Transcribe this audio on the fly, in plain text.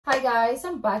guys,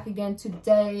 I'm back again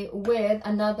today with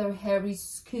another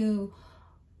Heriss Skuyy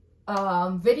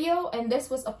video, and this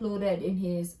was uploaded in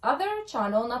his other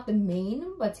channel, not the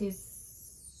main but his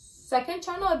second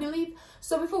channel, I believe.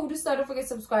 So before we do start, don't forget to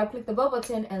subscribe, click the bell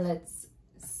button, and let's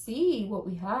see what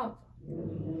we have.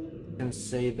 You can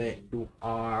say that you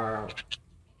are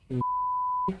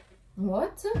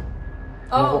What?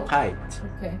 Oh, okay.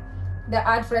 The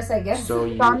address, I guess. So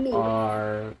you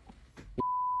are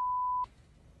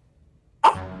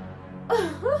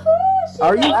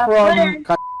are you from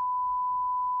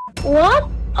What?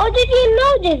 How did you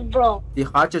know this, bro? Ты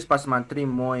хочешь посмотреть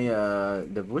мой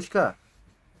девушка?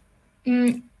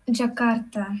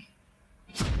 Jakarta.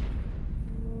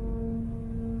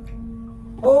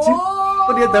 Oh!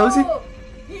 Kok dia tahu sih?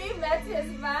 He met his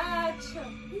match.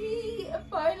 He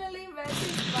finally met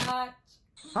his match.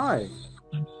 Hi,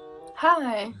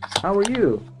 Hi, how are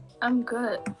you? I'm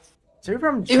good. So you're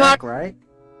from You Czech, right?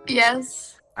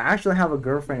 Yes. I actually have a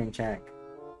girlfriend in Czech.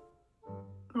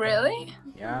 Really?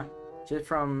 Yeah, she's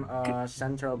from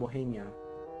Central Bohemia.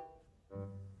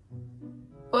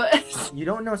 What? You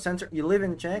don't know Central? You live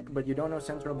in Czech, but you don't know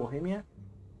Central Bohemia?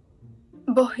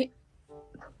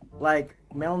 Like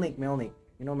Melnik.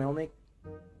 You know Melnik?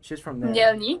 She's from there.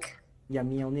 Jelnik? Yeah,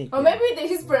 Melnik. Or maybe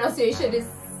his pronunciation is...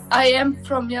 I am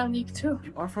from Jelnik too.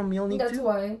 You are from Melnik That's too?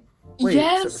 why. Wait,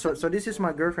 Yes. so this is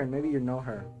my girlfriend. Maybe you know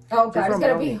her. Oh She's god, it's from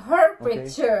gonna be Melnik. her Okay.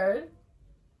 picture.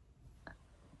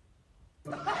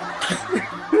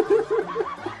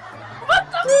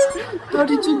 How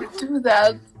did you do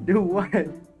that? Do what?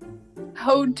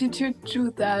 How did you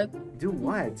do that? Do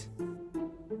what?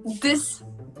 This.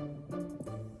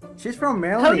 She's from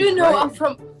Melnik. How do you know right? I'm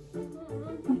from?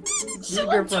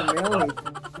 You're from Melnik.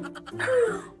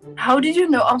 How did you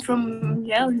know I'm from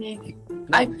Jelnik?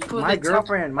 I put My it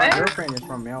girlfriend somewhere. is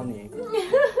from Melnik.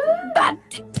 That.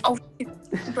 Oh,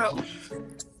 bro.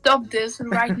 Stop this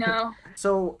right now.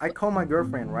 So I call my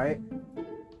girlfriend, right?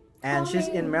 And she's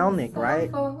in Melnik, right?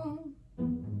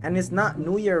 And it's not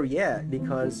New Year yet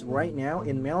because right now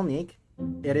in Melnik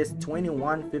it is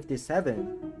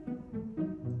 21:57.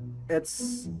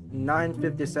 It's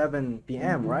 9:57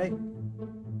 p.m., right?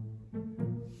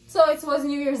 So it was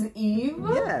New Year's Eve?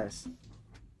 Yes.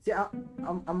 See,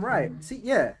 I'm right. See,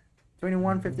 yeah,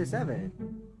 21:57.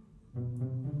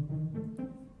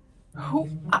 Who?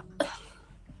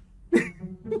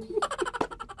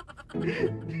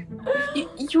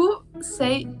 You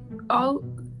say all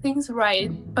things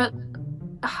right, but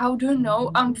how do you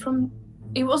know I'm from?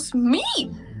 It was me.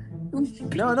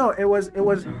 No, it was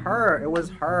her. It was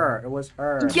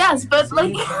her. Yes, but See?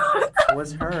 like. It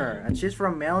was her, and she's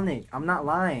from Melnik. I'm not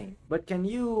lying. But can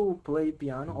you play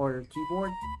piano or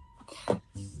keyboard?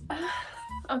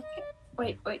 Okay.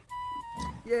 Wait.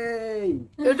 Yay!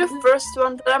 You're the first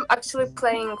one that I'm actually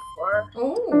playing for.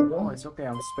 Oh. Oh, it's okay.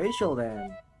 I'm spatial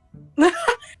then.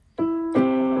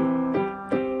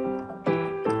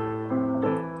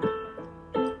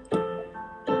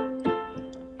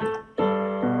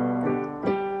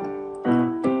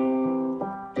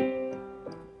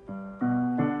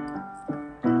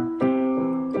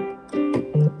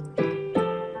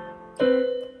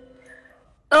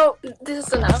 Oh, this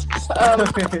is enough.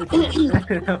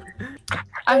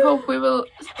 I hope we will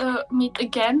meet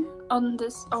again on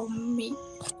this meet.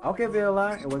 Okay,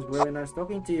 Viola, it was really nice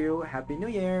talking to you. Happy New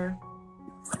Year.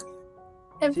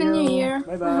 Happy New Year.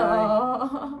 Bye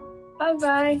bye. Bye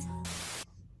bye.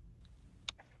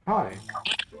 Hi.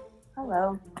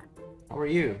 Hello. How are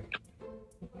you?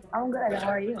 I'm good. How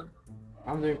are you?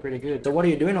 I'm doing pretty good. So what are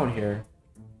you doing on here?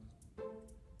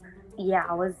 Yeah,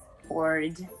 I was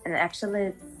bored, and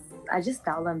actually, I just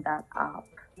downloaded that app.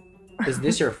 Is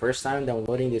this your first time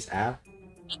downloading this app?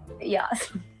 Yeah.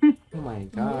 Oh my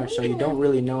gosh, so you don't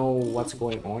really know what's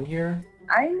going on here?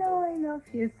 I know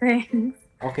a few things.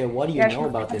 Okay, what do you know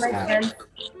about this app?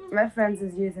 My friends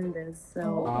is using this,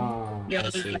 so Ah, yeah, I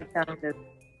just see. like downloaded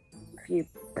a few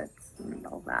bits and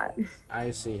all that.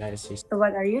 I see. So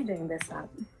what are you doing this app?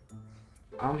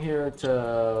 I'm here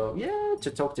to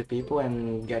talk to people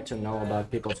and get to know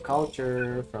about people's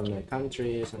culture from their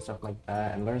countries and stuff like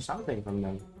that, and learn something from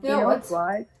them. You You know know what?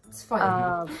 what? It's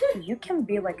fine. You can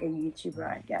be like a YouTuber,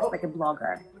 I guess, like a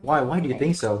blogger. Why do you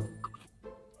think so?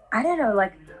 I don't know,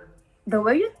 like the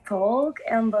way you talk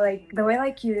and like the way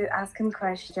like you ask him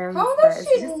questions. How but does it's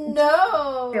she just-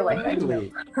 know? feel like I know.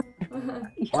 Really?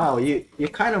 Wow, you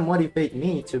kind of motivate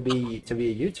me to be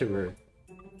a YouTuber.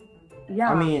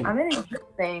 Yeah, I mean- I'm in a good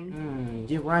thing.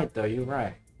 You're right though. You're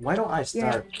right. Why don't I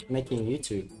start making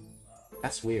YouTube?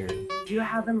 That's weird. You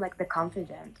haven't like the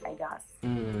confidence, I guess.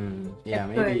 Yeah,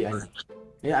 At maybe. first.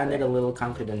 Yeah, I need a little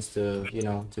confidence to, you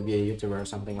know, to be a YouTuber or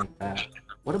something like that.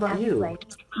 What about you? Like,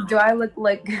 do I look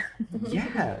like?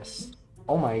 Yes.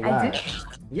 Oh my I god. do.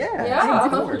 Yes, Yeah.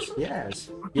 of course. Yes.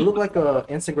 You look like a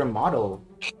Instagram model.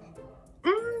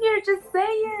 You're just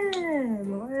saying.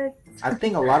 What? I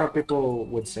think a lot of people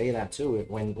would say that too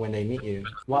when they meet you.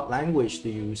 What language do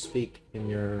you speak in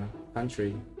your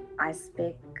country? I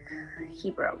speak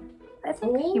Hebrew. I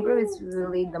think Hebrew is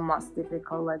really the most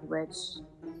difficult language.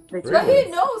 But Really?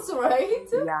 he knows, right?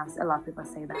 Yes, a lot of people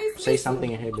say that. Say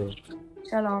something in Hebrew.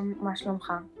 Shalom, ma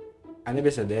shlomcha. Ano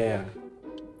ba sa there?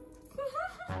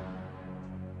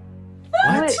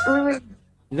 What? Wait.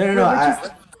 No.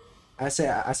 Wait, I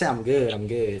say I'm good. I'm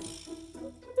good.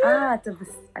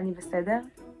 אני בסדר?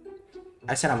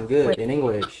 I said I'm good in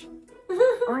English.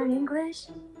 Oh, in English?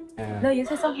 Yeah. No, you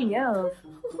said something else.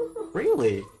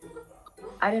 Really?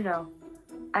 I don't know.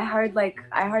 I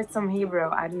heard some Hebrew.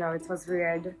 I don't know. It was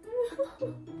weird.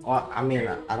 Well, I mean,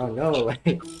 I don't know.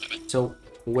 So,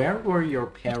 where were your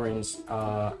parents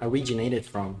originated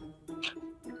from?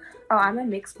 Oh, I'm a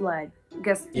mixed blood.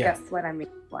 Guess what I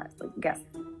mixed blood. Like, guess.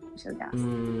 You should guess.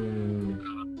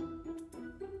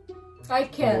 I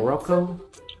can't. Morocco?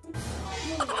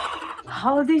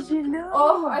 How did you know?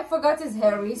 Oh, I forgot his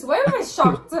Heriss. Why am I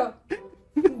shocked?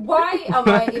 Why am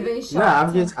I even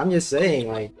shocked? No, I'm just saying,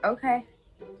 like. Okay.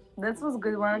 This was a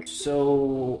good one.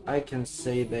 So I can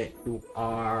say that you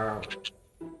are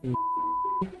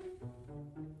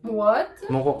What?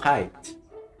 Morocite.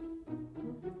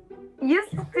 You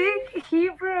speak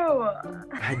Hebrew.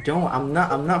 I don't.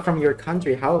 I'm not from your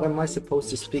country. How am I supposed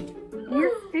to speak? You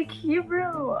speak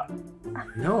Hebrew.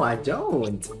 No, I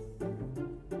don't.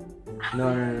 No.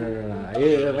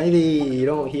 Yeah, maybe you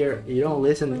don't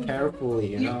listen carefully.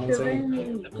 You know what I'm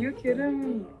saying? You kidding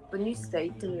me? When you say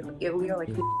to me earlier,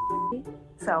 like,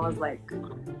 so I was like,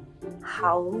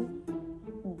 how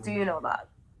do you know that?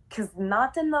 Because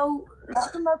not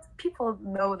enough people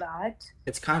know that.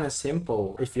 It's kind of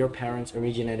simple. If your parents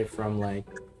originated from like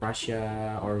Russia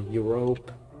or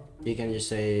Europe, you can just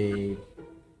say,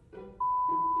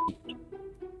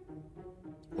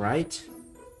 right?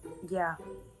 Yeah.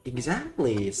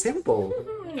 Exactly. Simple.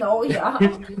 No, yeah.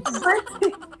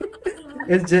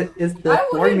 It's the I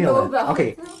wouldn't know formula. that.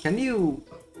 Okay, can you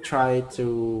try to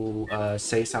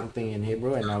say something in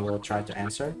Hebrew and I will try to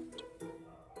answer?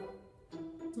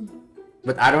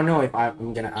 But I don't know if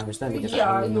I'm gonna understand because Yeah,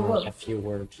 I only you know will. a few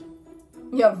words.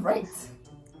 Yeah, right.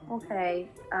 Okay.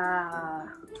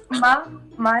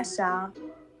 מה השעה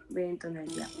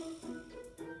באינדונזיה?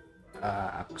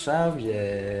 עכשיו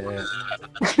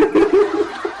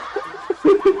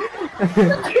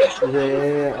זה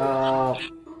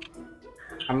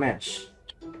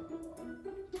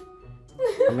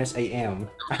 5 a.m.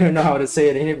 I don't know how to say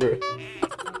it in Hebrew.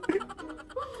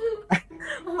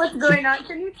 What's going on?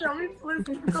 Can you tell me please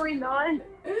what's going on?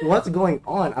 What's going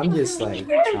on? I'm just like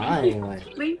trying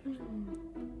like.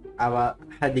 אבל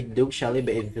הדקדוק שלי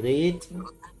בעברית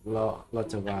לא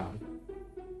טובה.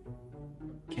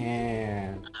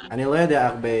 כן. אני לא יודע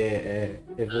הרבה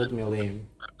עברית מילים.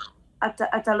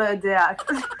 אתה לא יודע.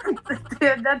 אתה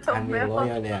יודע טוב אני לא מאוד.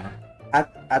 יודע.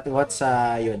 את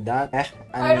רוצה יודעת איך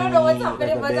I don't know what's אני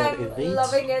happening, but מדבר I'm עברית?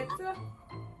 loving it.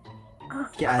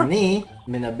 כי אני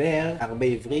מדבר הרבה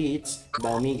עברית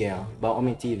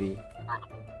באומי TV.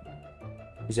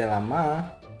 זה למה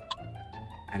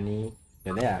אני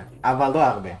יודע, אבל לא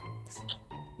הרבה.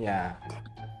 Yeah.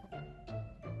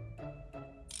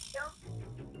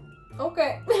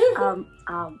 Okay.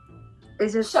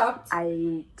 It's just Shocked.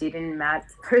 I didn't math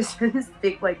person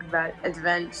speak like that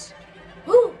advanced.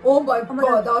 Oh my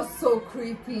god, that's so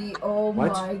creepy. Oh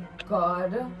What? my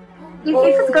god. You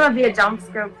think it's gonna be a jump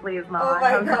scare, please? No, Oh I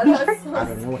my don't god, know. that's so I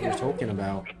don't know what you're scary. talking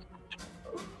about.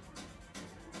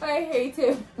 I hate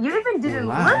him. You even didn't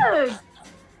Why? look.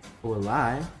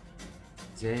 אולי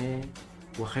זה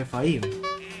חיפאים.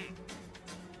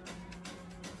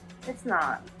 It's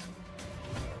not.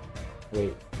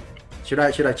 Wait. Should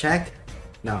I check?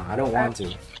 No, I don't want to.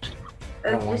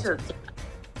 I don't You want to. should.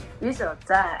 You should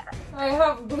die. I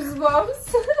have goosebumps.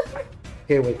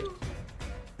 Okay, wait.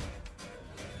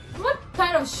 What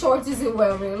kind of shorts is he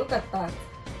wearing? Look at that.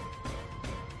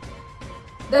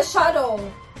 The shadow.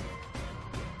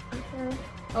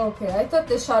 Okay, I thought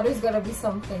the shadow is gonna be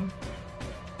something.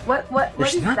 What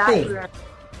There's is nothing. that room?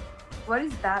 What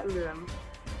is that room?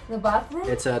 The bathroom?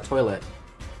 It's a toilet.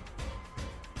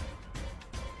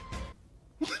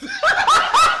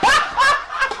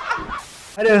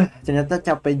 Aduh, ternyata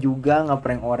capek juga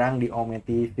ngeprank orang di Ome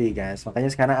TV, guys.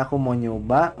 Makanya sekarang aku mau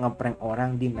nyoba ngeprank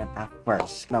orang di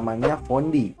metaverse. Namanya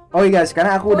Fondi. Oh iya, guys,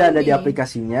 sekarang aku udah ada di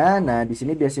aplikasinya. Nah, di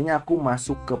sini biasanya aku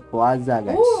masuk ke plaza,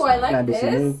 guys. Nah, di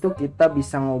sini itu kita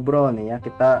bisa ngobrol nih ya.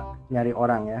 Kita nyari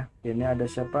orang ya. Ini ada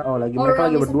siapa? Oh, mereka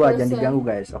lagi berdua, jangan diganggu,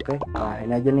 guys. Oke. Nah,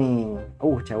 ini aja nih.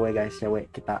 Cewek, guys, cewek.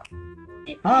 Kita.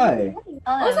 Hi.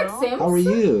 How are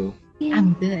you?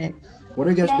 I'm good. What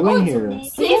are you guys doing here?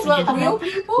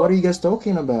 What are you guys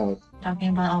talking about?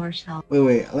 Talking about ourselves.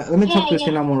 Wait. Let me talk to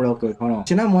Cinnamon real quick. Hold on.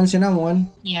 Cinnamon.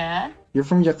 Yeah. You're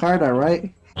from Jakarta, right?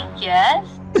 Yes.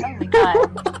 Oh my god.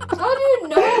 How do you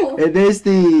know? It is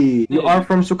the. You are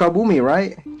from Sukabumi,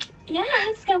 right? Yeah,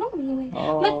 it's Sukabumi.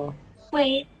 Oh. But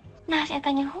wait, nah saya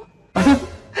tanya ho.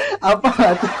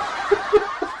 Apa?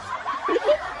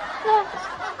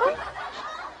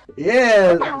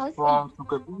 Yes.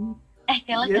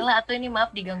 Kela atau ini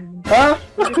maaf diganggu. Hah?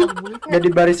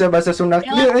 Jadi barisa bahasa Sunda.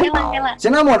 Kela.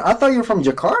 Cinnamon, I thought you're from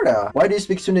Jakarta. Why do you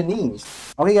speak Sundanese?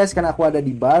 Oke, guys, kan aku ada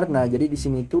di bar. Nah, jadi di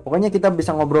sini tuh pokoknya kita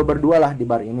bisa ngobrol berdua lah di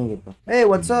bar ini gitu. Hey,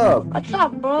 what's up? What's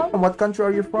up, bro? What country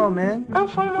are you from, man? I'm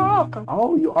from Morocco.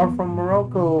 Oh, you are from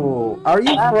Morocco. Are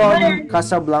you from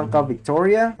Casablanca,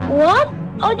 Victoria? What?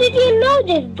 How did you know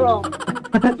this, bro?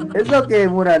 It's okay,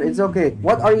 Murad. It's okay.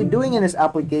 What are you doing in this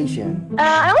application?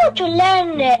 I want to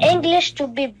learn English to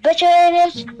be better in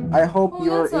it. I hope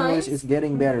your that's nice. English is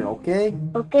getting better, okay?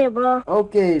 Okay, bro.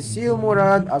 Okay, see you,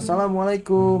 Murad.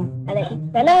 Assalamualaikum.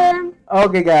 Waalaikumsalam.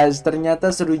 Okay, guys,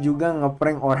 ternyata seru juga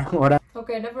ngeprank orang-orang.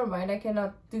 Okay, never mind. I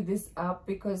cannot do this app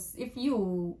because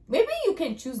maybe you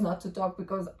can choose not to talk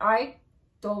because I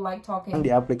don't like talking. Di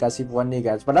aplikasi Fondi,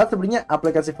 guys. Padahal sebenarnya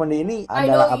aplikasi Fondi ini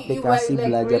adalah aplikasi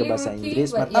belajar bahasa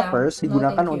Inggris metaverse,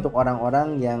 digunakan untuk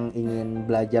orang-orang yang ingin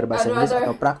belajar bahasa Inggris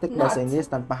atau praktik bahasa Inggris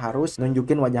tanpa harus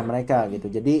nunjukin wajah mereka gitu.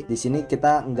 Jadi di sini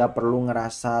kita nggak perlu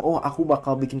ngerasa, oh aku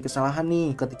bakal bikin kesalahan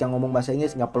nih ketika ngomong bahasa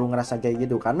Inggris, nggak perlu ngerasa kayak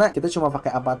gitu karena kita cuma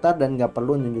pakai avatar dan nggak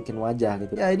perlu nunjukin wajah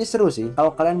gitu. Ya ini seru sih.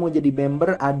 Kalau kalian mau jadi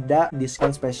member ada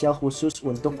diskon spesial khusus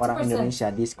untuk orang Indonesia,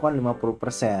 diskon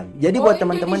 50%. Jadi buat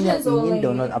teman-teman yang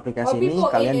ingin download aplikasi ini,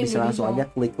 kalian bisa langsung aja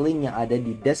klik link yang ada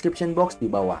di description box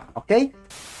di bawah. Oke?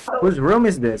 Whose room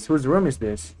is this? Whose room is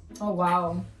this? Oh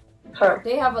wow. Her.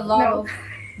 They have a lot of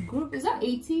group. Is that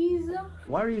 80s?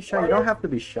 Why are you shy? You don't have to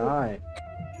be shy.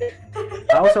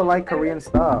 I also like Korean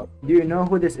stuff. Do you know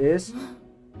who this is?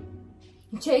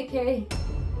 JK.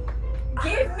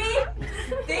 Give me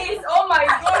this! Oh my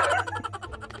god!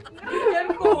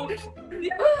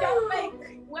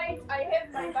 Wait, I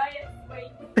have my bias. Wait.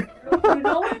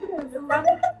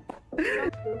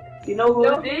 You know who?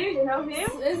 Do you know him?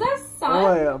 Is that Sun?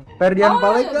 Oh ya, Ferdian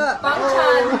Balik gak?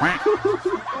 Bangchan.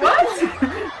 What?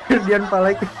 Ferdian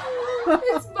Balik.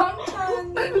 It's Bangchan.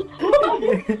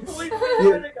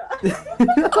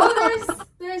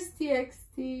 There's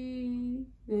TXT.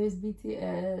 There's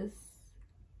BTS.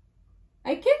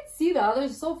 I can't see the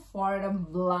others so far and I'm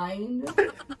blind.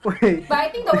 Wait. But I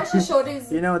think the one she showed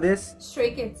is You know this?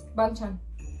 Stray Kids, Bangchan.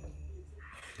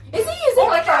 Is he using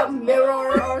like a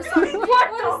mirror or something? What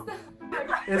is that?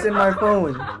 It's in my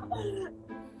phone.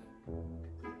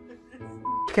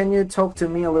 Can you talk to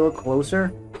me a little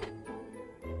closer?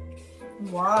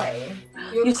 Why?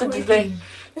 You're You should be creepy.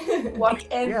 What?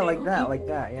 Yeah, like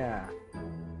that, yeah.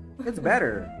 It's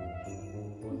better.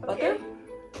 Okay.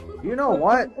 You know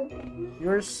what?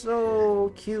 You're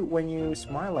so cute when you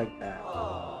smile like that.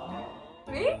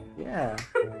 Me? Yeah.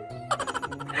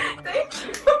 Thank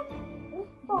you.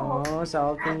 Oh,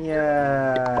 saltingnya.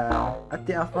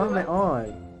 Ati apa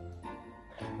meon?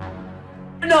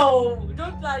 No,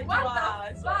 don't lie to What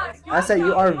us. the fuck? I said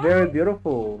you are very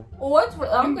beautiful. What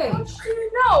language?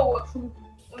 No.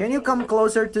 Can you come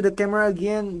closer to the camera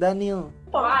again, Daniel?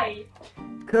 Why?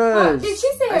 Cause Did she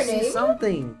say I her see name?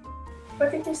 something.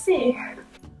 What did you see?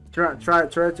 Try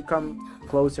to come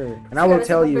closer, and I will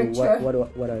Share tell the you picture.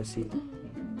 what I see.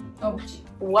 Oh,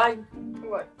 Why?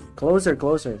 What? Closer.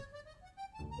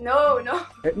 No.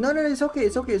 No, it's okay.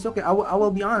 I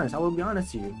will be honest. I will be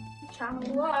honest to you.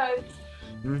 What?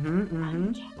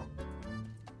 Yes.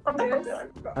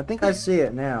 I think I see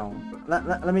it now.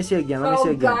 Let me see again. Let me oh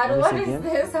see again. God, Let me what see is again.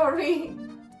 this? Hurry.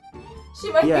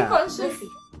 She might Yeah. be conscious.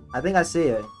 I think I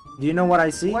see it. Do you know what I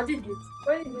see? What did you?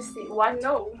 What did you see? What?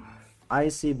 No.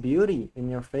 I see beauty in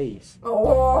your face.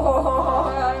 Oh,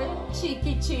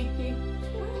 cheeky.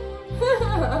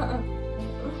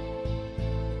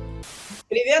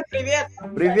 Привет.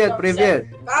 Привет.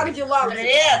 Как дела?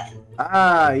 Привет.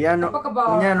 Ah, ya Apa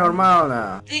kabar? ya normal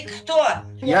nah. Ты кто?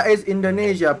 Я из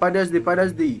Indonesia. Подожди.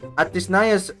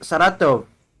 Отисная Саратов.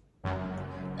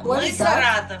 What Мы is that?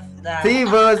 Саратов, да. Ты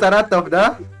в Саратов,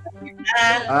 да?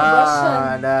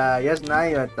 Да, я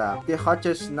знаю это. Ты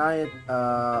хочешь знать,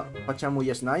 почему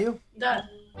я знаю? Да.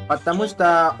 Потому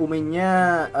что у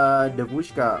меня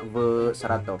девушка в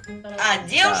Саратов.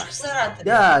 Девушка в Саратове?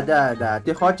 Да.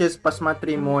 Ты хочешь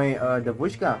посмотреть мой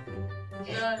девушка?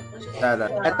 Да.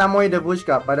 Это мой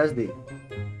девушка, подожди.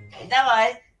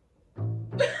 Давай.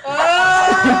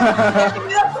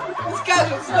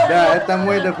 Да, это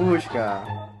мой девушка.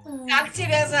 Как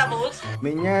тебя зовут?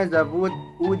 Меня зовут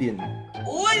Удин.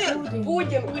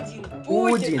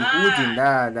 Удин,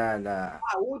 да.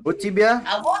 У тебя?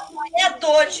 А вот моя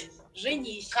дочь.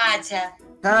 Женись. Катя.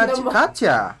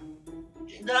 Катя?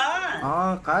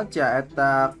 Да. Катя,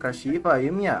 это красивое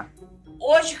имя.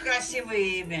 Очень красивое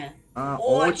имя.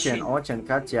 Очень,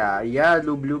 Катя. Я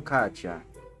люблю Катя.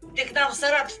 Ты к нам в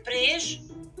Саратов приедешь?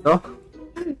 Что?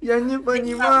 Я не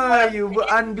понимаю, в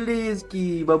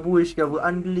английский, бабушка, в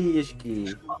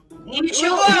английский.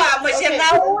 Ничего, мы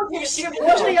тебя научимся.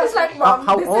 Можно я like, mom,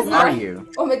 How this old is are my you?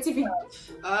 Ome TV.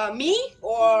 Me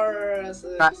or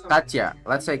Katya.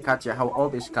 Let's say Katya. How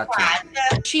old is Katya?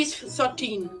 she's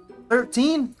 13.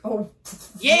 13? Oh,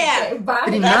 Yeah. bye.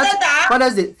 13? Да.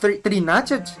 Подожди, 13? 3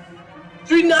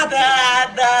 not. Да.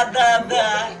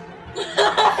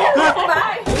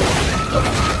 Bye.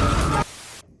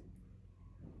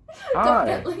 Hi.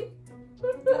 Definitely.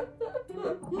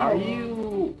 Are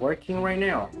you working right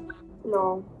now?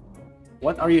 No,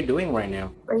 What are you doing right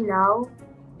now? right now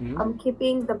Mhm. I'm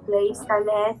keeping the place I'm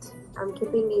at. I'm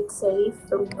keeping it safe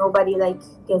so nobody like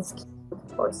gets killed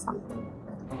or something.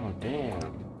 Oh, damn.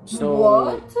 So,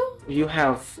 What? you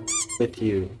have with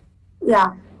you.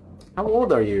 Yeah, How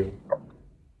old are you?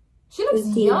 She looks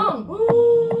 18. young.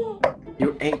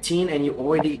 You're 18 and you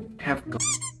already have...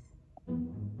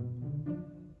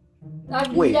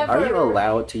 I've Wait, never... are you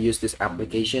allowed to use this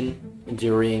application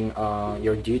during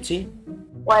your duty?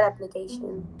 what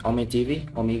application? Ome TV?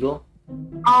 Omegle?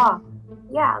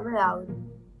 Yeah, I'm allowed.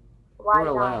 Why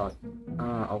You're not?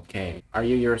 allowed. Okay. Are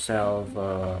you yourself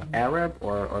Arab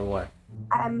or what?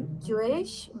 I'm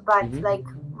Jewish, but Mhm. like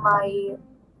my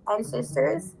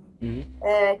ancestors Mhm.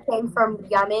 came from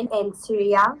Yemen and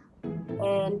Syria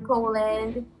and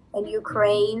Poland and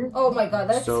Ukraine. Oh my god,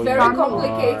 that's So very you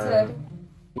complicated.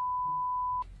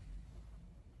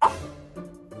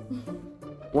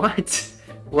 What?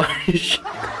 Why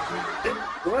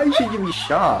should you be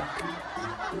shocked?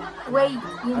 Wait,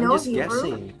 you I'm know just Hebrew?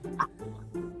 guessing.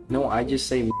 No, I just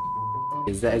say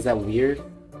is that weird?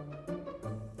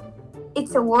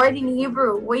 It's a word in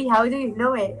Hebrew. Wait, how do you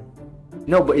know it?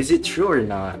 No, but is it true or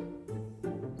not?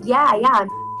 Yeah.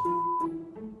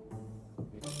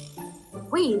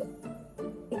 Wait,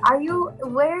 are you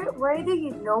where do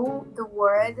you know the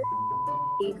word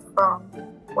from?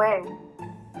 Where?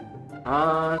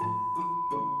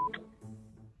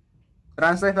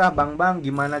 Translate lah Bang,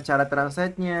 gimana cara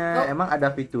translate-nya? Oh. Emang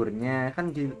ada fiturnya? Kan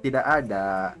tidak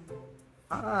ada.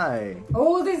 Hi,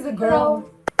 Oh, this is the girl.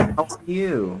 how are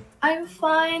you? I'm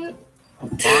fine.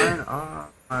 Fine.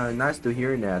 Nice to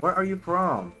hear that. Where are you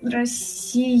from?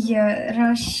 Russia.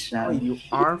 Oh, you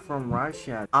are from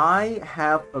Russia. I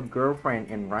have a girlfriend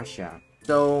in Russia.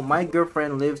 So my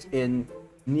girlfriend lives in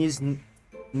Nizhny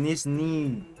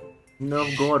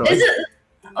Novgorod.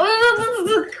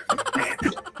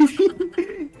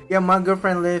 Yeah, my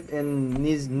girlfriend lives in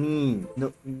Nizhny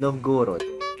Novgorod.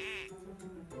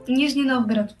 Нижний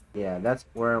Новгород. Yeah, that's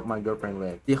where my girlfriend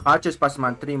lives. Ты хочешь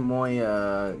посмотреть мой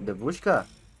девушка?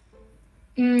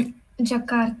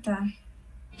 Джакарта.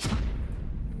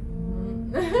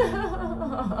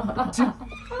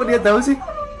 Kok dia tahu sih?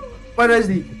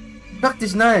 Подожди. Как ты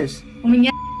знаешь? У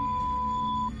меня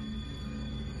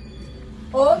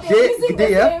Oh, they're using Gede the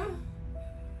ya? same.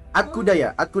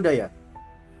 Откуда я?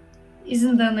 из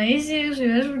Индонезии,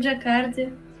 живешь в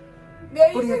Джакарте.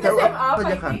 They're Kok dia using the tahu same aku app, ke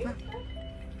I Jakarta? think.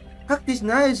 Как ты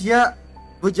знаешь, я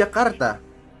в Jakarta?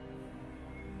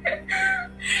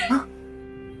 Hah?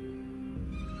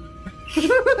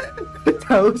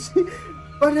 Tahu sih?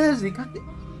 Подожди, как ты...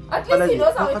 At least he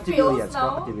knows how it Сколько тебе feels лет?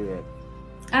 Сколько now. тебе лет?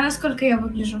 А насколько я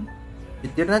выгляжу?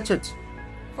 14.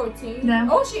 14. Да.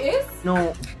 Oh, she is?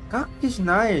 Ну, как ты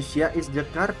знаешь, я из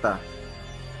Jakarta?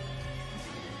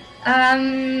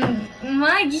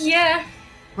 Магия.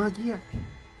 Magia.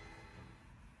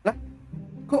 Lah,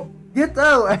 kok dia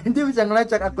tahu? Dia bisa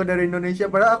ngelacak aku dari Indonesia,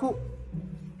 padahal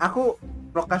aku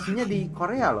lokasinya di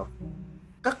Korea loh.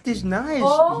 Как ты знаешь?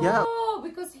 Oh, Ya,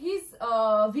 because his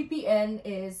VPN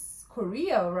is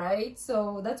Korea, right?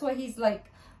 So that's why he's like,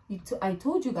 I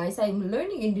told you guys I'm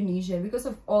learning Indonesian because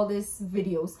of all these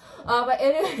videos. But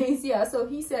anyways, yeah, so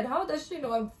he said, how does she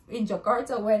know I'm in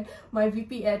Jakarta when my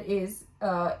VPN is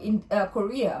in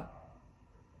Korea?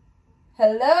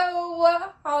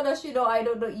 Hello? How does she know? I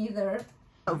don't know either.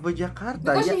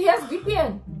 Jakarta Because ya. she has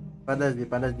VPN. Panas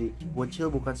di. Bocil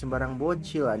bukan sembarang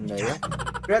bocil Anda ya.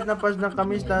 Приятно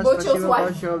познакомиться. Bocil's Спасибо wife.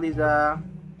 большое, Liza.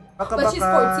 But she's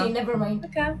 14, never mind.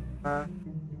 Okay.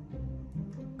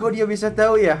 Kok dia bisa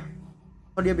tahu ya?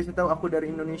 Kok dia bisa tahu aku dari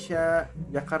Indonesia,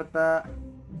 Jakarta?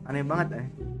 Aneh banget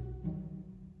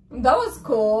That was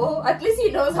cool. At least he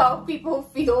knows how people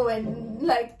feel when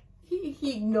like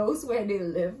he knows where they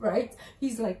live, right?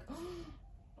 He's like,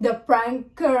 the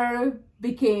pranker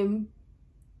became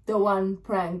the one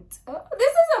pranked.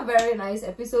 This is a very nice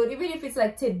episode, even if it's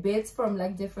like tidbits from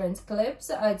like different clips.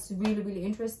 It's really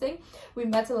interesting. We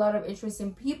met a lot of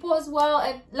interesting people as well,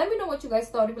 and let me know what you guys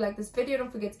thought. If you like this video,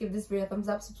 don't forget to give this video a thumbs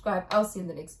up, subscribe. I'll see you in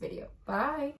the next video.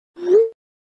 Bye.